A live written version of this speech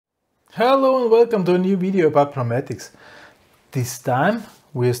Hello and welcome to a new video about pneumatics. This time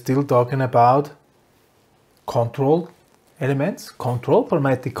we are still talking about control elements,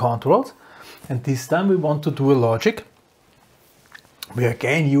 pneumatic controls, and this time we want to do a logic. We are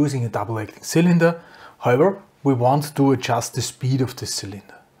again using a double acting cylinder, however we want to adjust the speed of the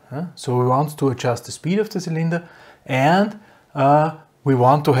cylinder. So we want to adjust the speed of the cylinder and we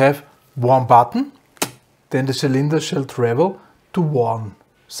want to have one button, then the cylinder shall travel to one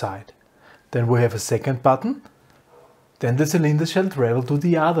side. Then we have a second button, then the cylinder shall travel to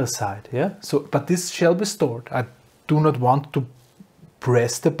the other side. But this shall be stored. I do not want to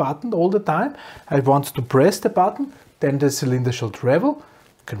press the button all the time. I want to press the button, then the cylinder shall travel.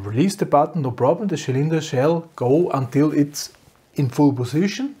 You can release the button, no problem. The cylinder shall go until it's in full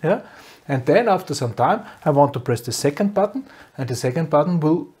position. And then after some time, I want to press the second button, and the second button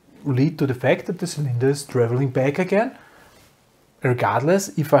will lead to the fact that the cylinder is traveling back again, regardless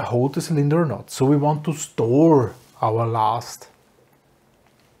if I hold the cylinder or not. So we want to store our last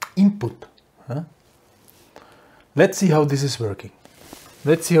input. Let's see how this is working.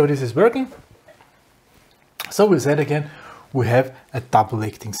 So we said again, we have a double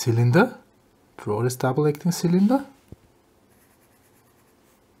acting cylinder. Draw this double acting cylinder.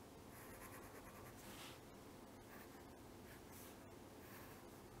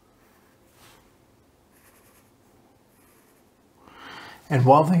 And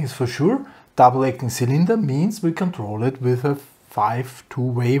one thing is for sure, double acting cylinder means we control it with a 5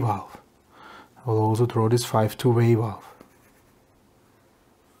 two-way valve. I will also draw this 5 two-way valve.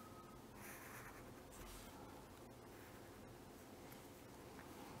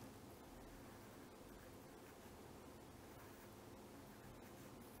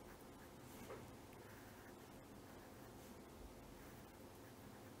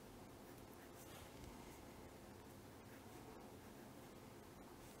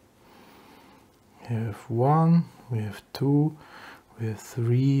 We have 1, we have 2, we have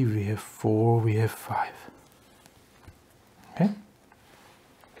 3, we have 4, we have 5. Okay?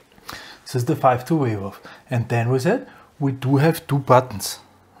 This is the 5 two-way valve. And then we said we do have two buttons.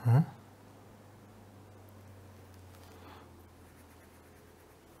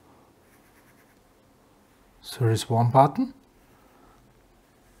 So there is one button.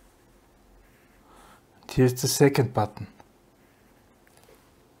 And here's the second button.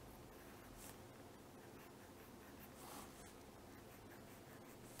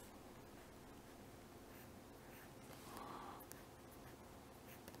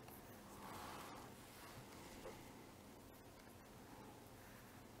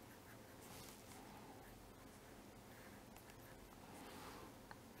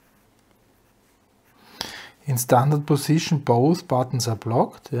 In standard position, both buttons are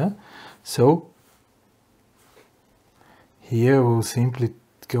blocked. So here we'll simply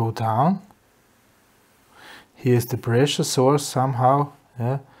go down. Here's the pressure source somehow.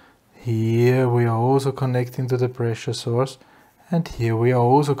 Here we are also connecting to the pressure source, and here we are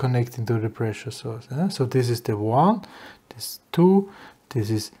also connecting to the pressure source. So this is the 1, this is 2, this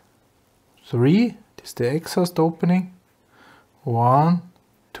is 3, this is the exhaust opening. 1,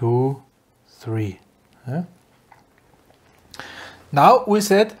 2, 3. Now we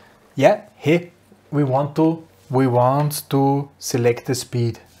said, hey, we want to select the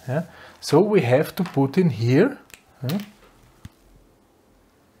speed. So we have to put in here,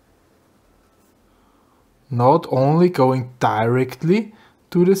 not only going directly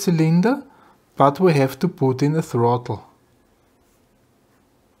to the cylinder, but we have to put in a throttle.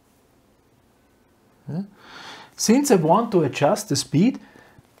 Since I want to adjust the speed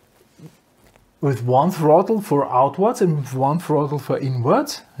with one throttle for outwards and with one throttle for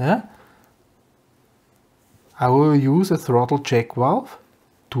inwards, I will use a throttle check valve,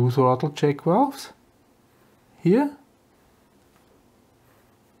 two throttle check valves here.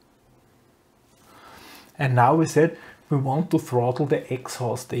 And now we said we want to throttle the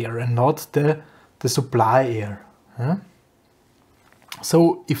exhaust air and not the supply air.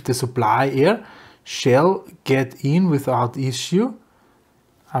 So if the supply air shall get in without issue,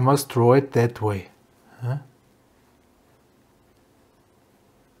 I must draw it that way.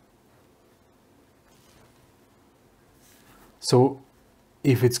 So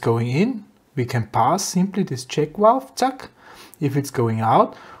if it's going in, we can pass simply this check valve, chuck. If it's going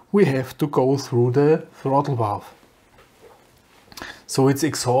out, we have to go through the throttle valve. So it's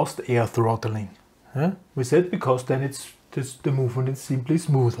exhaust air throttling. We said because then the movement is simply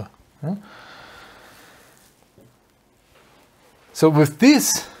smoother. So with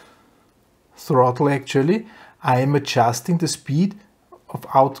this throttle actually, I am adjusting the speed of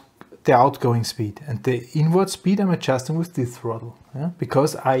the outgoing speed, and the inward speed I'm adjusting with this throttle,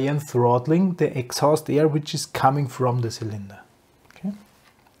 because I am throttling the exhaust air which is coming from the cylinder. Okay.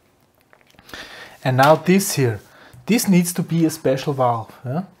 And now this here, this needs to be a special valve.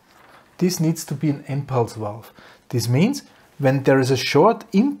 This needs to be an impulse valve. This means when there is a short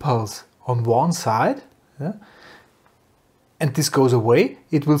impulse on one side, and this goes away,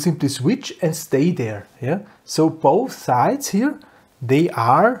 it will simply switch and stay there. So both sides here, they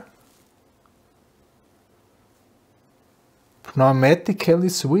are pneumatically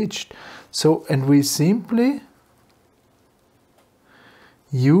switched. So, and we simply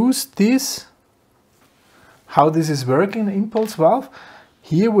use this, how this is working, impulse valve.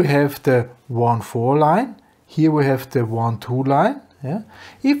 Here we have the 1-4 line, here we have the 1-2 line.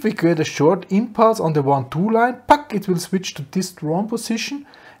 If we get a short impulse on the 1-2 line, it will switch to this drawn position,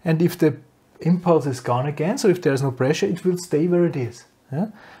 and if the impulse is gone again, so if there's no pressure, it will stay where it is.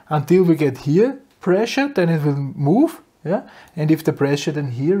 Until we get here pressure, then it will move. And if the pressure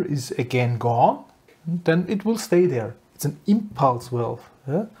then here is again gone, then it will stay there. It's an impulse valve.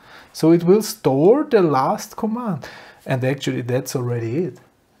 So it will store the last command, and actually that's already it.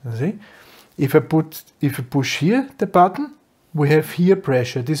 You see, if I push here the button, we have here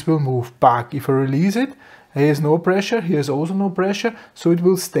pressure. This will move back. If I release it, here is no pressure. Here is also no pressure, so it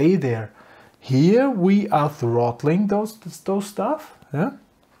will stay there. Here we are throttling those stuff.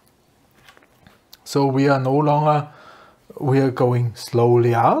 So we are no longer, we are going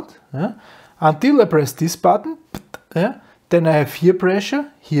slowly out until I press this button. Then I have here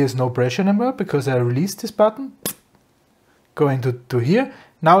pressure. Here is no pressure anymore because I released this button. Going to here.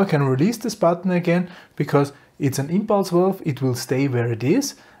 Now I can release this button again because it's an impulse valve. It will stay where it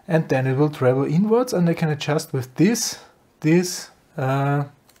is, and then it will travel inwards, and I can adjust with this throttle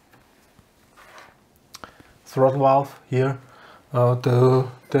valve here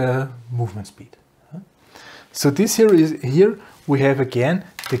the movement speed. So this here we have again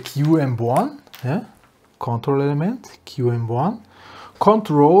the QM1, control element QM1,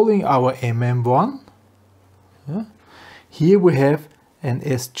 controlling our MM1. Here we have an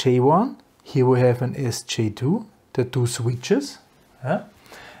SJ1, here we have an SJ2, the two switches,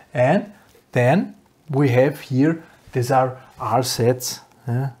 and then we have here, these are RSETs,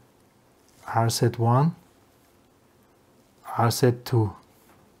 RSET1, RSET2.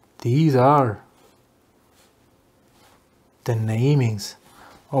 These are the namings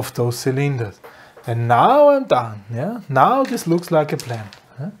of those cylinders. And now I'm done. Now this looks like a plan.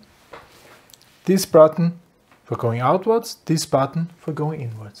 This button for going outwards, this button for going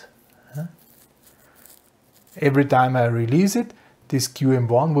inwards. Every time I release it, this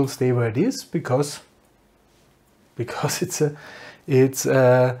QM1 will stay where it is because it's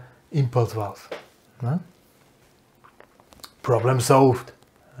a impulse valve. Problem solved.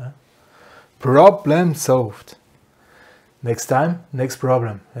 Problem solved. Next time, next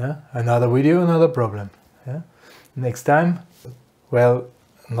problem. Another video, another problem. Next time, well,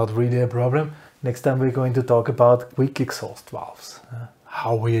 not really a problem. Next time we're going to talk about quick exhaust valves.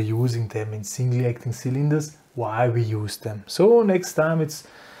 How we are using them in single acting cylinders, why we use them. So next time it's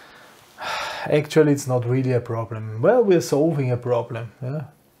not really a problem. Well, we're solving a problem,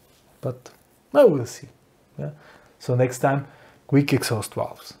 but no, we'll see. So next time, quick exhaust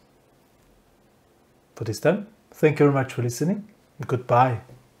valves. For this time, thank you very much for listening, and goodbye.